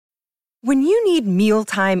When you need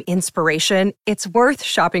mealtime inspiration, it's worth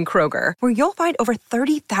shopping Kroger, where you'll find over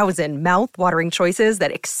 30,000 mouth-watering choices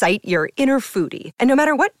that excite your inner foodie. And no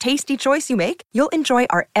matter what tasty choice you make, you'll enjoy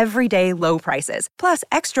our everyday low prices, plus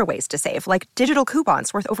extra ways to save, like digital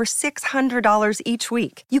coupons worth over $600 each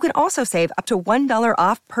week. You can also save up to $1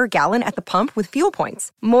 off per gallon at the pump with fuel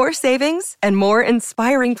points. More savings and more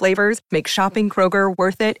inspiring flavors make shopping Kroger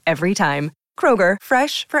worth it every time. Kroger,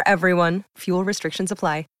 fresh for everyone. Fuel restrictions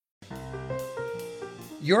apply.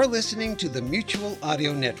 You're listening to the Mutual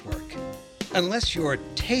Audio Network. Unless you're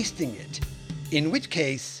tasting it, in which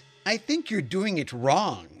case, I think you're doing it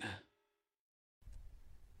wrong.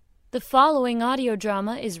 The following audio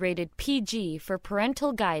drama is rated PG for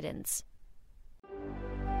parental guidance.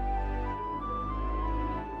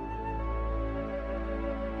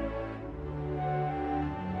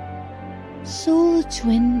 Soul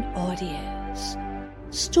Twin Audios.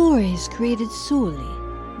 Stories created solely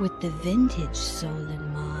with the vintage soul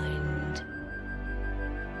in mind.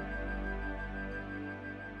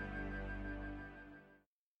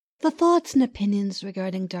 The thoughts and opinions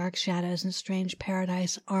regarding Dark Shadows and Strange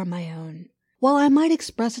Paradise are my own. While I might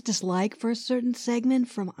express a dislike for a certain segment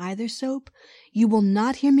from either soap, you will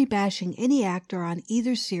not hear me bashing any actor on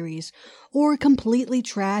either series or completely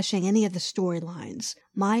trashing any of the storylines.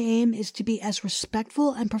 My aim is to be as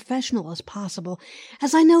respectful and professional as possible,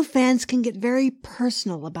 as I know fans can get very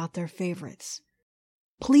personal about their favorites.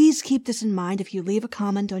 Please keep this in mind if you leave a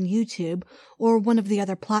comment on YouTube or one of the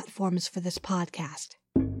other platforms for this podcast.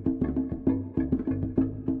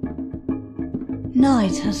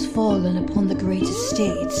 Night has fallen upon the great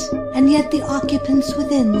estate, and yet the occupants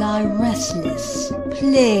within lie restless,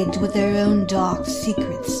 plagued with their own dark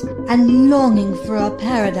secrets, and longing for a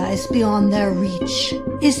paradise beyond their reach.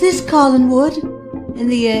 Is this Collinwood in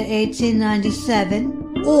the year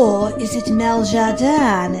 1897, or is it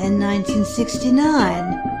Meljardin in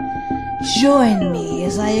 1969? Join me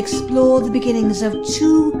as I explore the beginnings of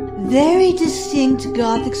two very distinct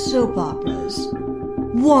Gothic soap operas.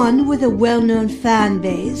 One with a well-known fan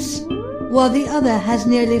base, while the other has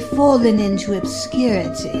nearly fallen into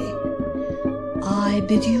obscurity. I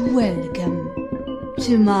bid you welcome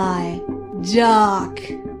to my dark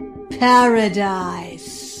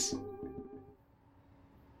paradise.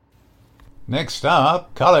 Next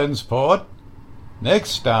up, Collinsport.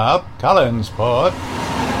 Next up, Collinsport.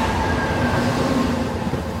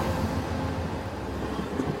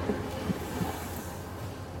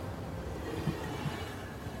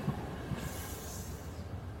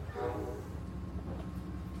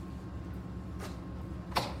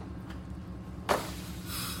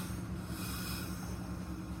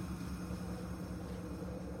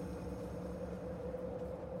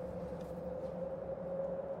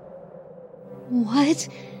 What?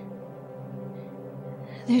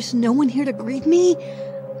 There's no one here to greet me?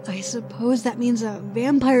 I suppose that means a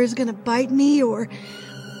vampire is gonna bite me, or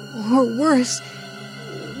worse,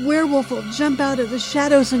 werewolf will jump out of the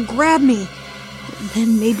shadows and grab me. And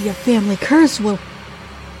then maybe a family curse will...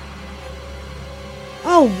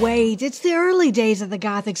 Oh wait, it's the early days of the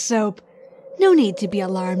Gothic soap. No need to be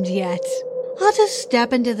alarmed yet. I'll just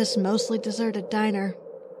step into this mostly deserted diner.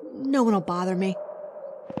 No one will bother me.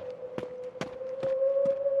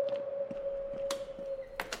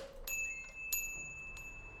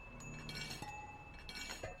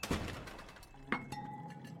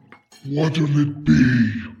 What'll it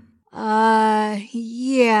be?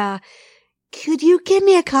 Yeah. Could you give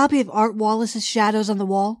me a copy of Art Wallace's Shadows on the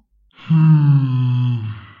Wall?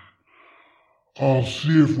 I'll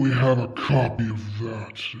see if we have a copy of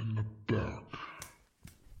that in the back.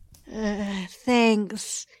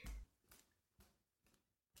 Thanks.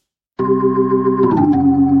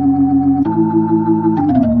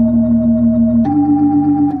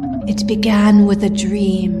 It began with a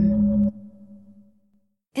dream.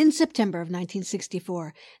 In September of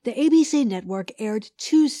 1964, the ABC network aired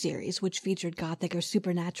two series which featured Gothic or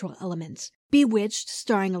supernatural elements. Bewitched,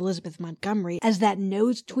 starring Elizabeth Montgomery as that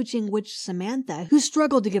nose-twitching witch Samantha, who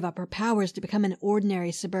struggled to give up her powers to become an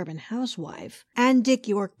ordinary suburban housewife, and Dick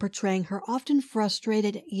York portraying her often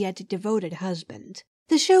frustrated yet devoted husband.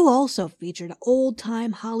 The show also featured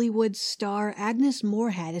old-time Hollywood star Agnes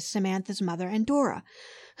Moorehead as Samantha's mother and Dora,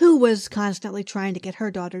 who was constantly trying to get her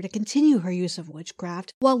daughter to continue her use of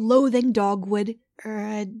witchcraft while loathing Dogwood,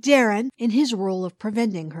 Darren, in his role of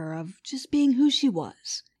preventing her of just being who she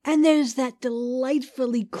was. And there's that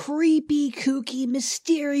delightfully creepy, kooky,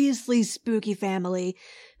 mysteriously spooky family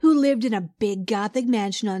who lived in a big Gothic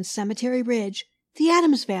mansion on Cemetery Ridge, the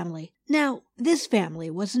Addams Family. Now, this family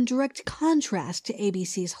was in direct contrast to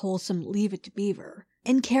ABC's wholesome Leave It to Beaver.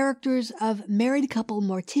 in characters of married couple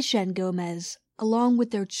Morticia and Gomez, along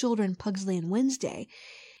with their children Pugsley and Wednesday,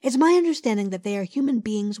 it's my understanding that they are human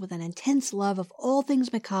beings with an intense love of all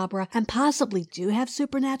things macabre and possibly do have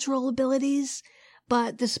supernatural abilities,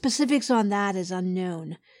 but the specifics on that is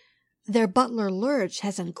unknown. Their butler Lurch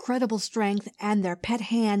has incredible strength, and their pet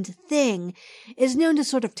hand Thing is known to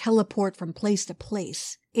sort of teleport from place to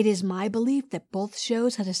place. It is my belief that both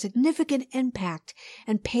shows had a significant impact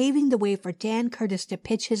in paving the way for Dan Curtis to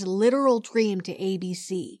pitch his literal dream to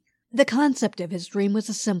ABC. The concept of his dream was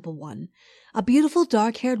a simple one. A beautiful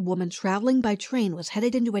dark-haired woman traveling by train was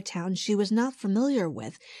headed into a town she was not familiar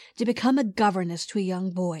with to become a governess to a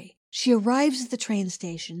young boy. She arrives at the train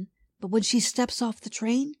station, but when she steps off the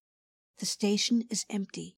train, the station is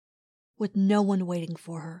empty, with no one waiting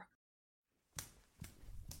for her.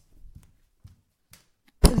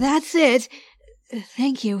 That's it.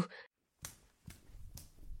 Thank you.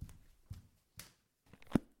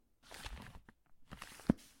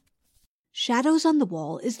 Shadows on the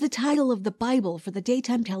Wall is the title of the Bible for the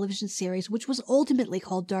daytime television series, which was ultimately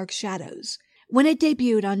called Dark Shadows. When it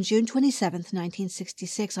debuted on June 27,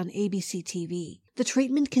 1966 on ABC TV, the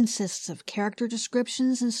treatment consists of character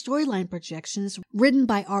descriptions and storyline projections written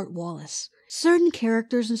by Art Wallace. Certain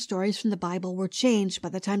characters and stories from the Bible were changed by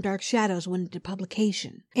the time Dark Shadows went into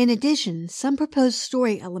publication. In addition, some proposed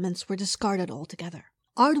story elements were discarded altogether.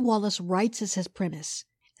 Art Wallace writes as his premise,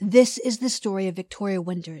 "This is the story of Victoria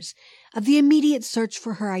Winters, of the immediate search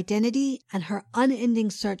for her identity and her unending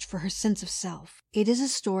search for her sense of self. It is a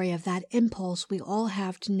story of that impulse we all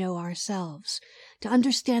have to know ourselves, to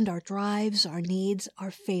understand our drives, our needs,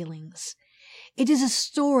 our failings. It is a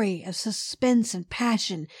story of suspense and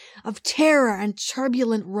passion, of terror and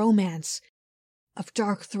turbulent romance, of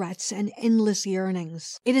dark threats and endless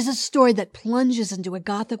yearnings. It is a story that plunges into a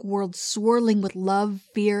gothic world swirling with love,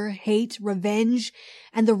 fear, hate, revenge,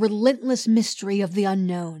 and the relentless mystery of the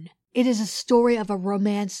unknown. It is a story of a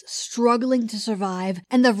romance struggling to survive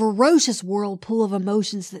and the ferocious whirlpool of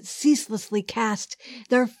emotions that ceaselessly cast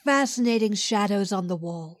their fascinating shadows on the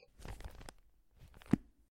wall."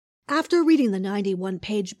 After reading the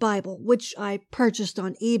 91-page Bible, which I purchased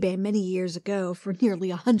on eBay many years ago for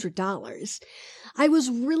nearly $100, I was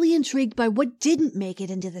really intrigued by what didn't make it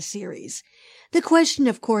into the series. The question,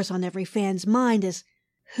 of course, on every fan's mind is,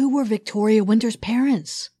 who were Victoria Winters'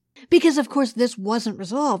 parents? Because, of course, this wasn't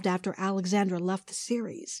resolved after Alexandra left the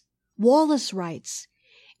series. Wallace writes,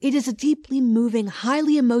 "It is a deeply moving,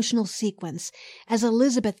 highly emotional sequence as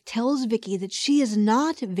Elizabeth tells Vicky that she is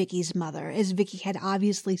not Vicky's mother, as Vicky had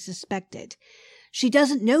obviously suspected. She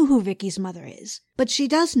doesn't know who Vicky's mother is, but she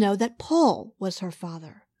does know that Paul was her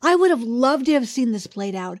father. I would have loved to have seen this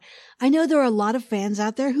played out. I know there are a lot of fans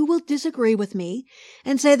out there who will disagree with me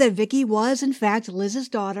and say that Vicky was, in fact, Liz's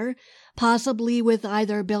daughter, possibly with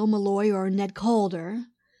either Bill Malloy or Ned Calder.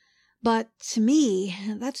 But to me,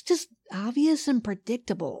 that's just obvious and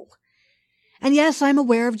predictable. And yes, I'm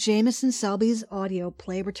aware of Jamison Selby's audio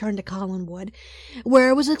play, Return to Collinwood, where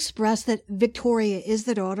it was expressed that Victoria is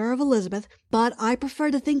the daughter of Elizabeth, but I prefer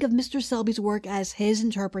to think of Mr. Selby's work as his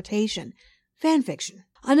interpretation. Fanfiction.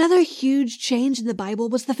 Another huge change in the Bible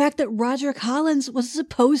was the fact that Roger Collins was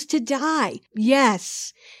supposed to die.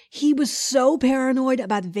 Yes, he was so paranoid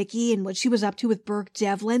about Vicky and what she was up to with Burke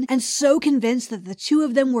Devlin, and so convinced that the two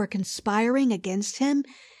of them were conspiring against him,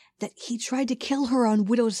 that he tried to kill her on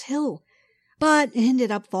Widow's Hill, but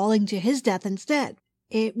ended up falling to his death instead.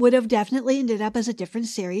 It would have definitely ended up as a different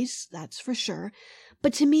series, that's for sure,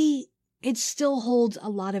 but to me, it still holds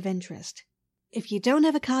a lot of interest. If you don't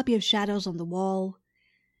have a copy of Shadows on the Wall,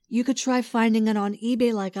 you could try finding it on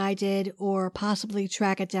eBay like I did, or possibly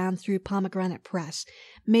track it down through Pomegranate Press,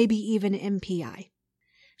 maybe even MPI.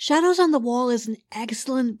 Shadows on the Wall is an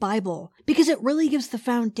excellent Bible because it really gives the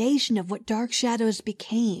foundation of what Dark Shadows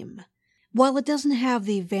became. While it doesn't have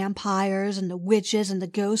the vampires and the witches and the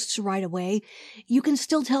ghosts right away, you can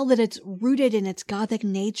still tell that it's rooted in its gothic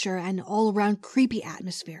nature and all-around creepy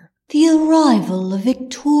atmosphere. The arrival of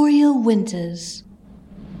Victoria Winters.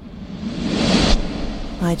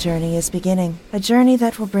 My journey is beginning, a journey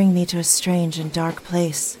that will bring me to a strange and dark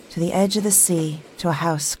place, to the edge of the sea, to a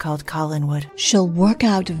house called Collinwood. She'll work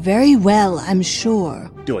out very well, I'm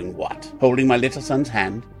sure. Doing what? Holding my little son's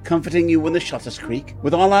hand? Comforting you when the shutters creak?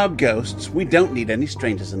 With all our ghosts, we don't need any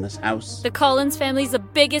strangers in this house. The Collins family's the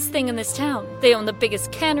biggest thing in this town. They own the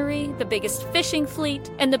biggest cannery, the biggest fishing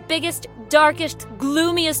fleet, and the biggest, darkest,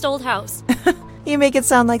 gloomiest old house. You make it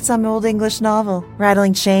sound like some old English novel.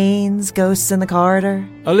 Rattling chains, ghosts in the corridor.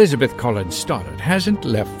 Elizabeth Collins Stoddard hasn't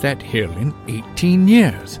left that hill in 18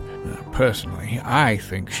 years. Personally, I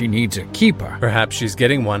think she needs a keeper. Perhaps she's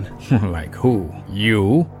getting one. Like who?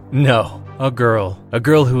 You? No, a girl. A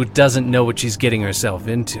girl who doesn't know what she's getting herself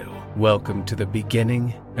into. Welcome to the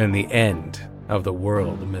beginning and the end of the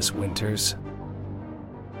world, Miss Winters.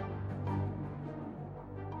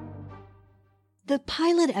 The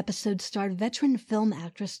pilot episode starred veteran film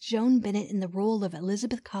actress Joan Bennett in the role of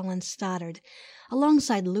Elizabeth Collins Stoddard,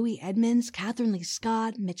 alongside Louis Edmonds, Catherine Lee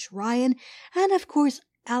Scott, Mitch Ryan, and of course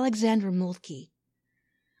Alexandra Mulkey.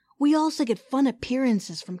 We also get fun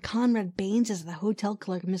appearances from Conrad Baines as the hotel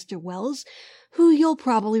clerk Mr. Wells, who you'll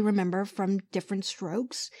probably remember from Different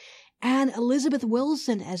Strokes, and Elizabeth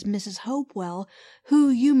Wilson as Mrs. Hopewell, who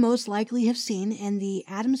you most likely have seen in the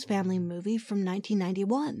Addams Family movie from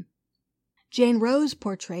 1991. Jane Rose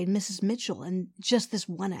portrayed Mrs. Mitchell in just this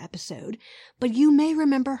one episode, but you may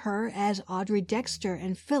remember her as Audrey Dexter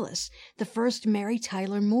in Phyllis, the first Mary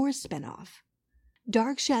Tyler Moore spinoff.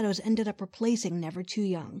 Dark Shadows ended up replacing Never Too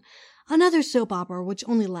Young, another soap opera which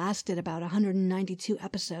only lasted about 192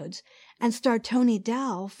 episodes, and starred Tony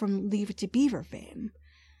Dow from Leave It to Beaver fame.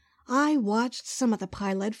 I watched some of the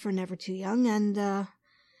pilot for Never Too Young, and,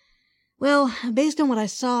 well, based on what I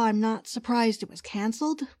saw, I'm not surprised it was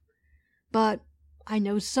canceled. But I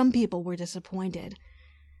know some people were disappointed.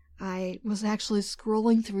 I was actually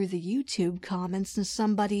scrolling through the YouTube comments and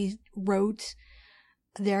somebody wrote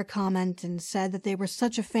their comment and said that they were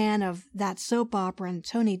such a fan of that soap opera and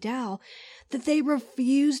Tony Dow that they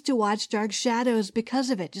refused to watch Dark Shadows because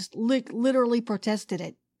of it, just literally protested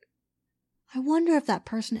it. I wonder if that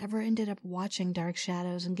person ever ended up watching Dark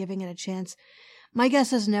Shadows and giving it a chance. My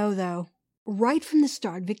guess is no, though. Right from the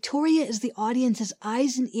start, Victoria is the audience's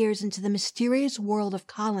eyes and ears into the mysterious world of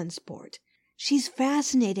Collinsport. She's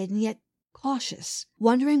fascinated and yet cautious,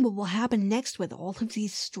 wondering what will happen next with all of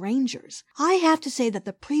these strangers. I have to say that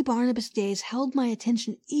the pre-Barnabas days held my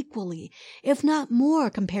attention equally, if not more,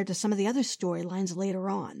 compared to some of the other storylines later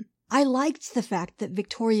on. I liked the fact that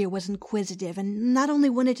Victoria was inquisitive and not only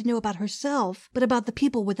wanted to know about herself, but about the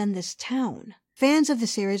people within this town. Fans of the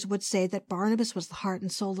series would say that Barnabas was the heart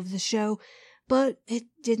and soul of the show, but it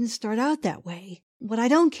didn't start out that way. What I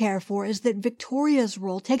don't care for is that Victoria's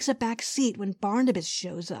role takes a back seat when Barnabas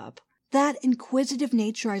shows up. That inquisitive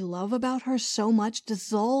nature I love about her so much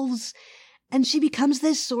dissolves, and she becomes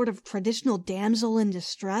this sort of traditional damsel in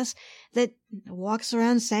distress that walks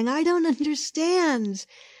around saying, "I don't understand,"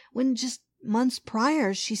 when just months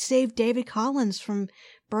prior she saved David Collins from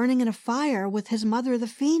burning in a fire with his mother, the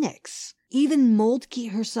Phoenix. Even Moltke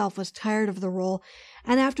herself was tired of the role,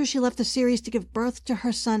 and after she left the series to give birth to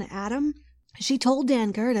her son Adam, she told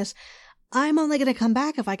Dan Curtis, "I'm only going to come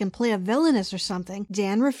back if I can play a villainess or something."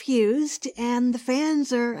 Dan refused, and the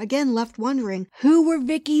fans are again left wondering, who were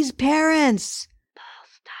Vicky's parents? Paul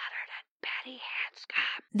Stoddard and Patty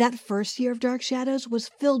Hanscom. That first year of Dark Shadows was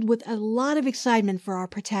filled with a lot of excitement for our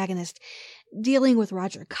protagonist, dealing with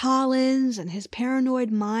Roger Collins and his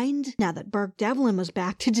paranoid mind, now that Burke Devlin was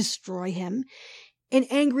back to destroy him, an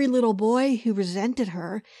angry little boy who resented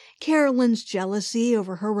her, Carolyn's jealousy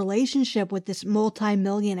over her relationship with this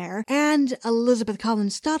multi-millionaire, and Elizabeth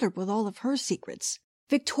Collins Stoddard with all of her secrets.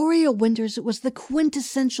 Victoria Winters was the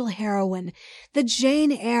quintessential heroine, the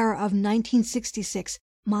Jane Eyre of 1966,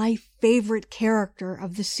 my favorite character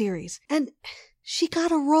of the series, and she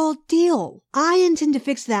got a raw deal. I intend to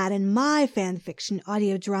fix that in my fanfiction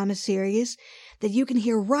audio drama series that you can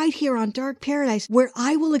hear right here on Dark Paradise, where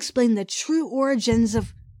I will explain the true origins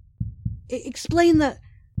of... explain the...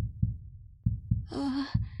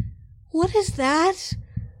 what is that?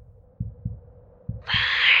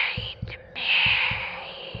 Find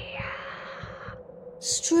me.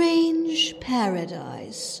 Strange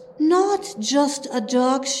Paradise. Not just a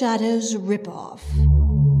Dark Shadows ripoff.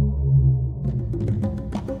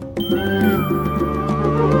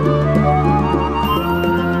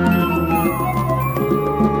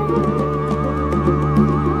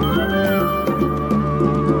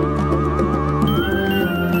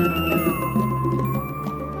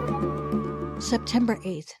 September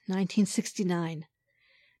 8th, 1969.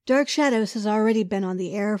 Dark Shadows has already been on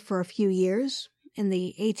the air for a few years, in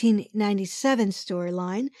the 1897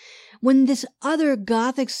 storyline, when this other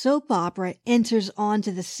gothic soap opera enters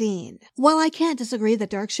onto the scene. While I can't disagree that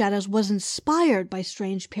Dark Shadows was inspired by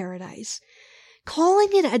Strange Paradise, calling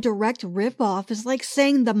it a direct rip-off is like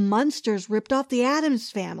saying the Munsters ripped off the Addams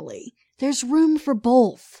Family. There's room for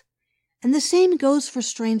both. And the same goes for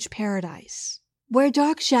Strange Paradise. Where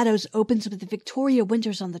Dark Shadows opens with Victoria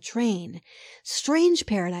Winters on the train, Strange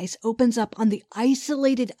Paradise opens up on the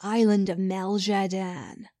isolated island of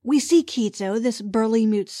Meljardin. We see Quito, this burly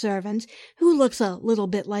mute servant, who looks a little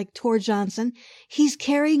bit like Tor Johnson. He's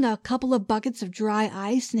carrying a couple of buckets of dry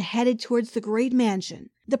ice and headed towards the great mansion.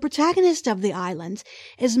 The protagonist of the island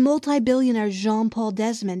is multi-billionaire Jean-Paul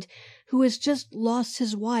Desmond, who has just lost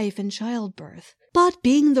his wife in childbirth. But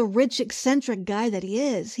being the rich, eccentric guy that he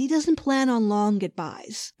is, he doesn't plan on long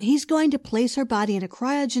goodbyes. He's going to place her body in a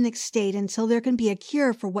cryogenic state until there can be a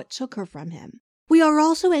cure for what took her from him. We are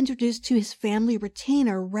also introduced to his family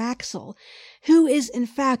retainer, Raxel, who is in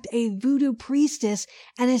fact a voodoo priestess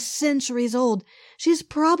and is centuries old. She's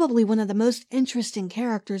probably one of the most interesting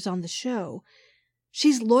characters on the show.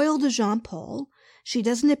 She's loyal to Jean-Paul. She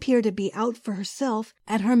doesn't appear to be out for herself,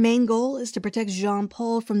 and her main goal is to protect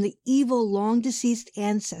Jean-Paul from the evil long-deceased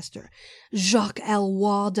ancestor, Jacques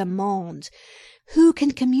Eloi de Monde, who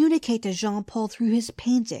can communicate to Jean-Paul through his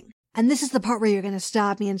painting. And this is the part where you're going to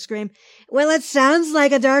stop me and scream, "Well, it sounds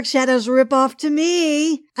like a Dark Shadows ripoff to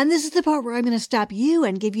me!" And this is the part where I'm going to stop you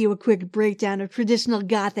and give you a quick breakdown of traditional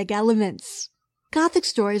Gothic elements. Gothic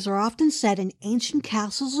stories are often set in ancient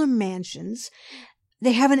castles or mansions.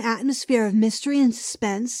 They have an atmosphere of mystery and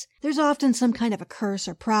suspense. There's often some kind of a curse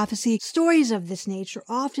or prophecy. Stories of this nature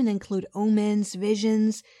often include omens,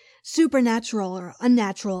 visions, supernatural or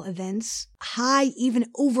unnatural events, high, even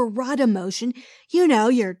overwrought emotion. You know,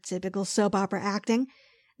 your typical soap opera acting.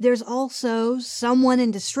 There's also someone in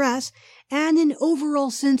distress and an overall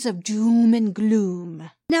sense of doom and gloom.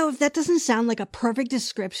 Now, if that doesn't sound like a perfect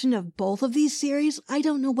description of both of these series, I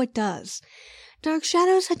don't know what does. Dark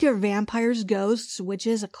Shadows had your vampires, ghosts,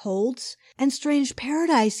 witches, occults, and Strange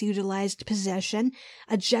Paradise utilized possession,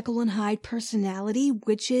 a Jekyll and Hyde personality,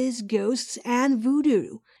 witches, ghosts, and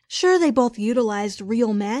voodoo. Sure, they both utilized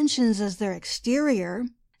real mansions as their exterior,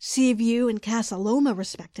 Seaview and Casa Loma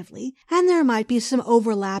respectively, and there might be some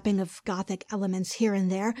overlapping of Gothic elements here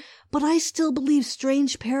and there, but I still believe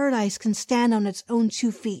Strange Paradise can stand on its own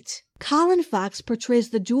 2 feet. Colin Fox portrays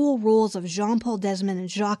the dual roles of Jean-Paul Desmond and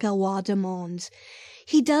Jacques Eloi de Monde.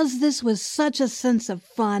 He does this with such a sense of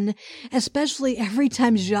fun, especially every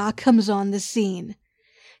time Jacques comes on the scene.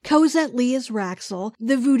 Cosette Lee is Raxel,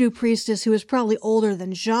 the voodoo priestess who is probably older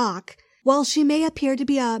than Jacques. While she may appear to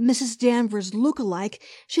be a Mrs. Danvers look-alike,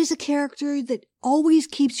 she's a character that always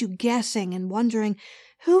keeps you guessing and wondering,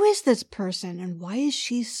 who is this person and why is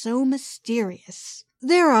she so mysterious?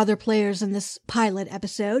 There are other players in this pilot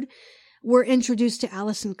episode. We're introduced to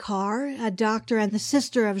Alison Carr, a doctor and the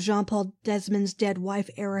sister of Jean-Paul Desmond's dead wife,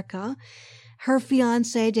 Erica, her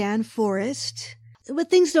fiancé, Dan Forrest. But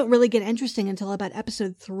things don't really get interesting until about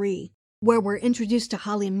episode 3, where we're introduced to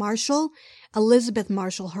Holly Marshall, Elizabeth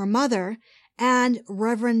Marshall, her mother, and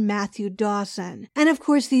Reverend Matthew Dawson. And of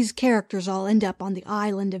course, these characters all end up on the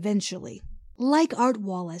island eventually. Like Art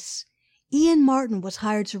Wallace, Ian Martin was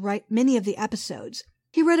hired to write many of the episodes.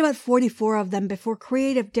 He wrote about 44 of them before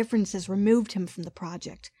creative differences removed him from the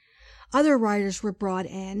project. Other writers were brought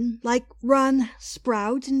in, like Ron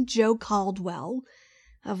Sprout and Joe Caldwell,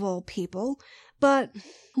 of all people, but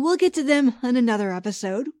we'll get to them in another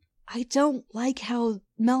episode. I don't like how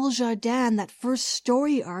Meljardin, that first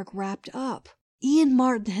story arc, wrapped up. Ian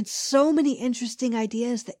Martin had so many interesting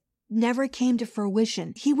ideas that never came to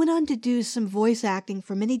fruition. He went on to do some voice acting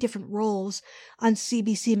for many different roles on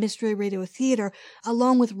CBC Mystery Radio Theater,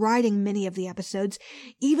 along with writing many of the episodes,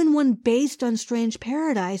 even one based on Strange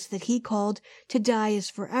Paradise that he called To Die Is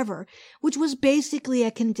Forever, which was basically a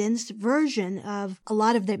condensed version of a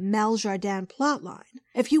lot of the Meljardin plotline.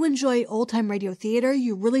 If you enjoy old-time radio theater,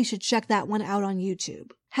 you really should check that one out on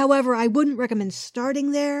YouTube. However, I wouldn't recommend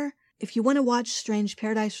starting there. If you want to watch Strange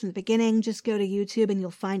Paradise from the beginning, just go to YouTube and you'll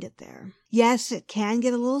find it there. Yes, it can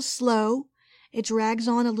get a little slow. It drags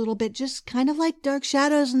on a little bit, just kind of like Dark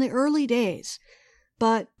Shadows in the early days.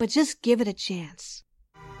 But just give it a chance.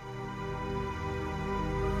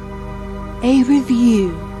 A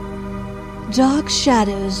review. Dark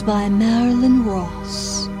Shadows by Marilyn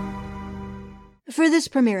Ross. For this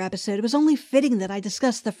premiere episode, it was only fitting that I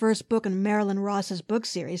discuss the first book in Marilyn Ross's book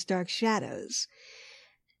series, Dark Shadows.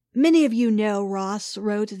 Many of you know Ross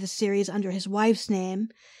wrote the series under his wife's name,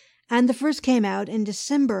 and the first came out in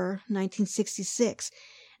December 1966.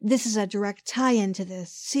 This is a direct tie-in to the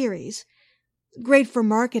series. Great for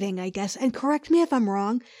marketing, I guess, and correct me if I'm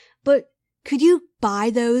wrong, but could you buy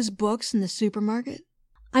those books in the supermarket?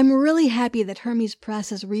 I'm really happy that Hermes Press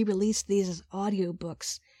has re-released these as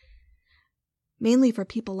audiobooks, mainly for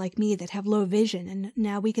people like me that have low vision, and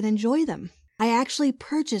now we can enjoy them. I actually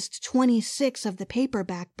purchased 26 of the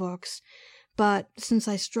paperback books, but since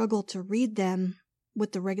I struggle to read them,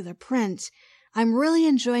 with the regular print, I'm really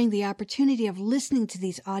enjoying the opportunity of listening to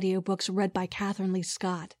these audiobooks read by Catherine Lee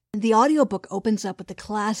Scott. The audiobook opens up with the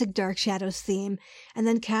classic Dark Shadows theme, and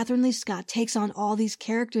then Catherine Lee Scott takes on all these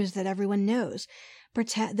characters that everyone knows.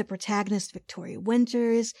 The protagonist Victoria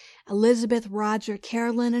Winters, Elizabeth, Roger,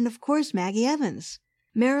 Carolyn, and of course Maggie Evans.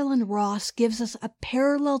 Marilyn Ross gives us a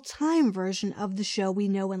parallel time version of the show we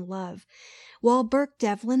know and love. While Burke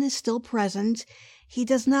Devlin is still present, he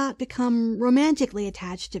does not become romantically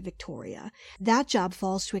attached to Victoria. That job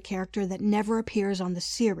falls to a character that never appears on the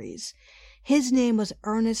series. His name was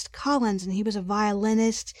Ernest Collins, and he was a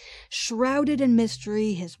violinist, shrouded in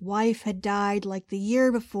mystery. His wife had died like the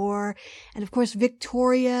year before, and of course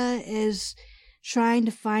Victoria is trying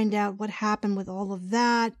to find out what happened with all of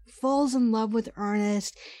that, falls in love with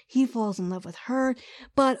Ernest, he falls in love with her,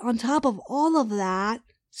 but on top of all of that,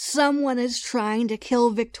 someone is trying to kill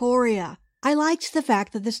Victoria. I liked the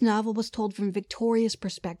fact that this novel was told from Victoria's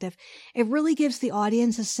perspective. It really gives the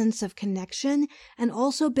audience a sense of connection and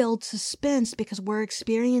also builds suspense because we're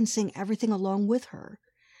experiencing everything along with her.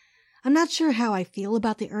 I'm not sure how I feel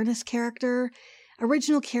about the Ernest character.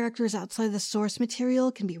 Original characters outside the source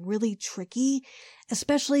material can be really tricky,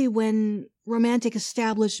 especially when romantic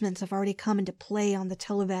establishments have already come into play on the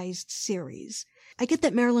televised series. I get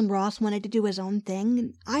that Marilyn Ross wanted to do his own thing,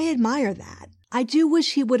 and I admire that. I do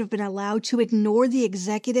wish he would have been allowed to ignore the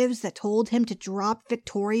executives that told him to drop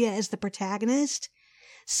Victoria as the protagonist.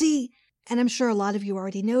 See, and I'm sure a lot of you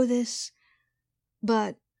already know this,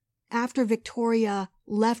 but after Victoria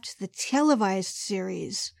left the televised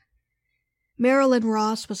series, Marilyn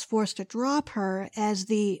Ross was forced to drop her as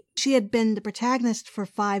she had been the protagonist for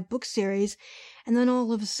 5 book series, and then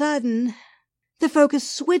all of a sudden, the focus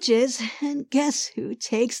switches, and guess who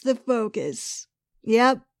takes the focus?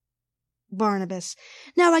 Yep, Barnabas.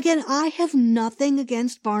 Now again, I have nothing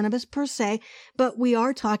against Barnabas per se, but we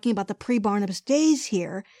are talking about the pre-Barnabas days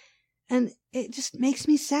here, and it just makes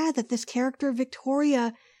me sad that this character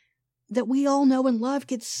Victoria that we all know and love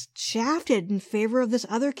gets shafted in favor of this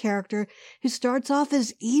other character who starts off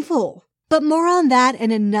as evil. But more on that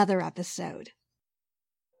in another episode.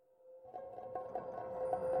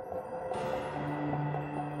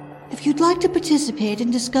 If you'd like to participate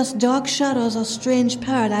and discuss Dark Shadows or Strange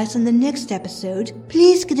Paradise in the next episode,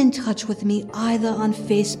 please get in touch with me either on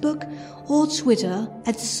Facebook or Twitter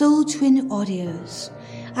at Soul Twin Audios.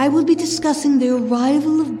 I will be discussing the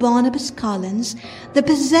arrival of Barnabas Collins, the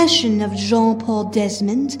possession of Jean-Paul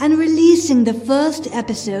Desmond, and releasing the first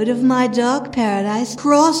episode of my Dark Paradise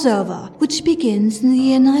crossover, which begins in the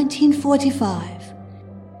year 1945.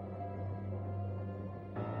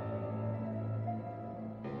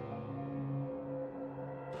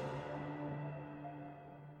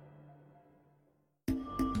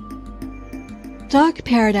 Dark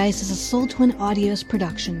Paradise is a Soul Twin Audios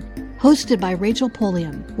production, hosted by Rachel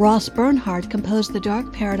Polium. Ross Bernhardt composed the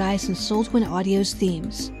Dark Paradise and Soul Twin Audios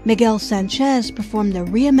themes. Miguel Sanchez performed the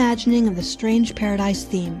reimagining of the Strange Paradise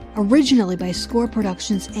theme, originally by Score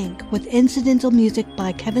Productions, Inc., with incidental music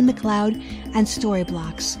by Kevin MacLeod and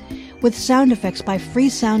Storyblocks, with sound effects by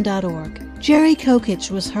freesound.org. Jerry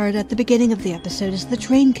Kokich was heard at the beginning of the episode as the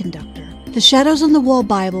train conductor. The Shadows on the Wall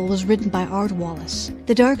Bible was written by Art Wallace.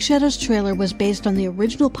 The Dark Shadows trailer was based on the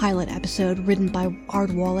original pilot episode written by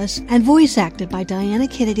Art Wallace and voice acted by Diana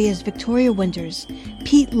Kennedy as Victoria Winters,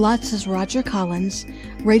 Pete Lutz as Roger Collins,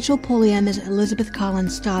 Rachel Polium as Elizabeth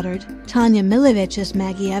Collins Stoddard, Tanya Milovich as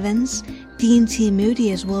Maggie Evans, Dean T.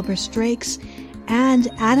 Moody as Wilbur Strakes, and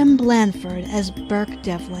Adam Blanford as Burke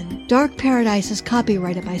Devlin. Dark Paradise is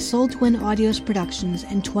copyrighted by Soul Twin Audios Productions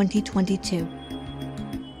in 2022.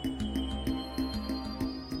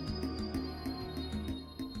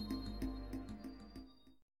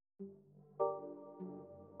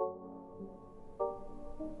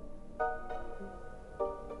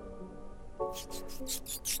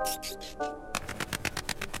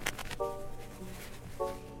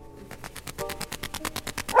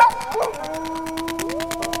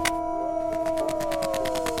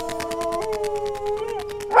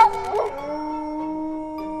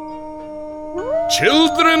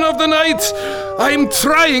 Children of the night, I'm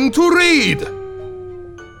trying to read.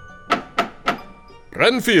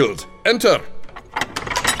 Renfield, enter.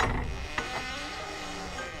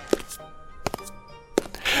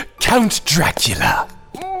 Count Dracula.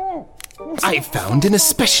 I found an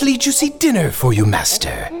especially juicy dinner for you,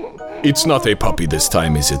 Master. It's not a puppy this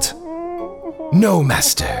time, is it? No,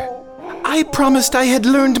 Master. I promised I had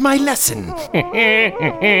learned my lesson.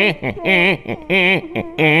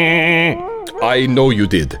 I know you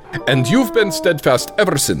did, and you've been steadfast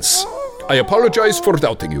ever since. I apologize for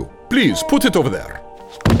doubting you. Please, put it over there.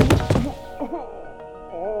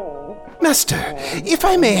 Master, if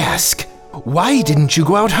I may ask, why didn't you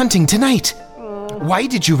go out hunting tonight? Why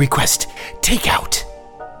did you request takeout?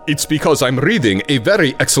 It's because I'm reading a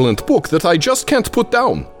very excellent book that I just can't put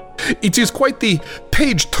down. It is quite the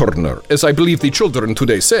page-turner, as I believe the children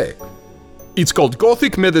today say. It's called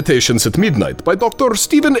Gothic Meditations at Midnight by Dr.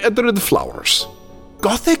 Stephen Edred Flowers.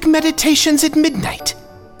 Gothic Meditations at Midnight?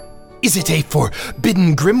 Is it a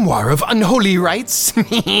forbidden grimoire of unholy rites?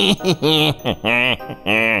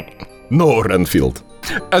 No, Renfield.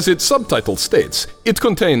 As its subtitle states, it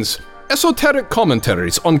contains esoteric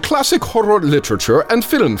commentaries on classic horror literature and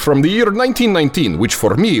film from the year 1919, which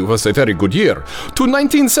for me was a very good year, to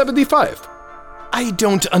 1975. I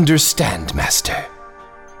don't understand, Master.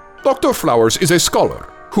 Dr. Flowers is a scholar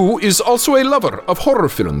who is also a lover of horror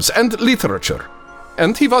films and literature.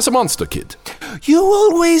 And he was a monster kid. You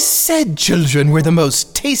always said children were the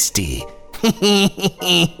most tasty.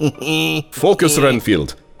 Focus,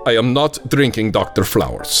 Renfield. I am not drinking Dr.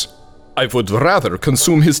 Flowers. I would rather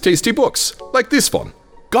consume his tasty books, like this one.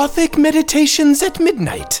 Gothic Meditations at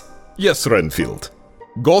Midnight. Yes, Renfield.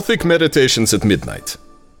 Gothic Meditations at Midnight.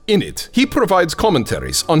 In it, he provides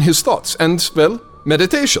commentaries on his thoughts and, well,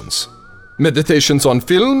 meditations. Meditations on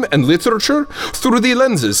film and literature through the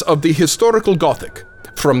lenses of the historical Gothic,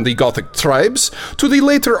 from the Gothic tribes to the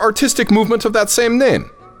later artistic movement of that same name.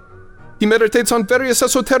 He meditates on various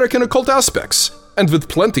esoteric and occult aspects, and with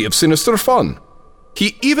plenty of sinister fun.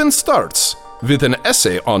 He even starts with an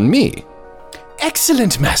essay on me.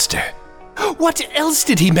 Excellent, Master. What else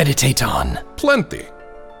did he meditate on? Plenty.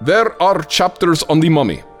 There are chapters on the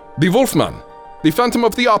Mummy, the Wolfman, the Phantom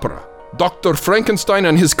of the Opera, Dr. Frankenstein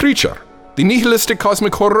and his creature, the nihilistic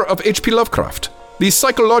cosmic horror of H.P. Lovecraft, the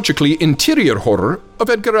psychologically interior horror of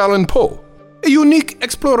Edgar Allan Poe, a unique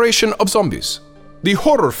exploration of zombies, the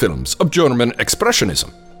horror films of German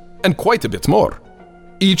Expressionism, and quite a bit more.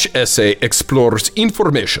 Each essay explores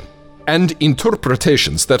information and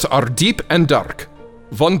interpretations that are deep and dark,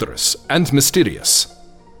 wondrous and mysterious,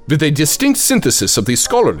 with a distinct synthesis of the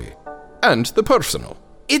scholarly and the personal.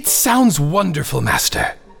 It sounds wonderful,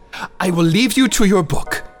 Master. I will leave you to your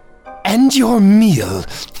book and your meal.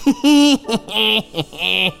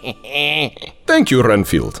 Thank you,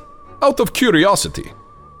 Renfield. Out of curiosity,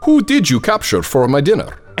 who did you capture for my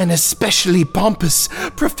dinner? An especially pompous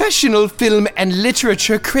professional film and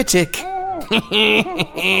literature critic.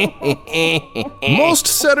 Most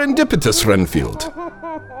serendipitous, Renfield.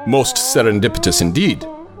 Most serendipitous indeed.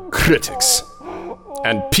 Critics.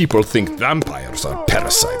 And people think vampires are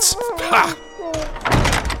parasites. Ha!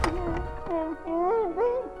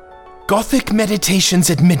 Gothic Meditations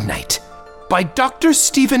at Midnight by Dr.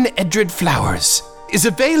 Stephen Edred Flowers is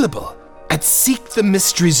available at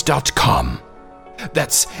seekthemysteries.com.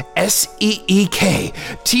 That's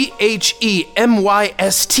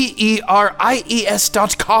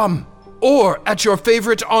SeekThemysteries.com, or at your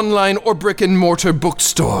favorite online or brick and mortar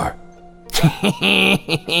bookstore.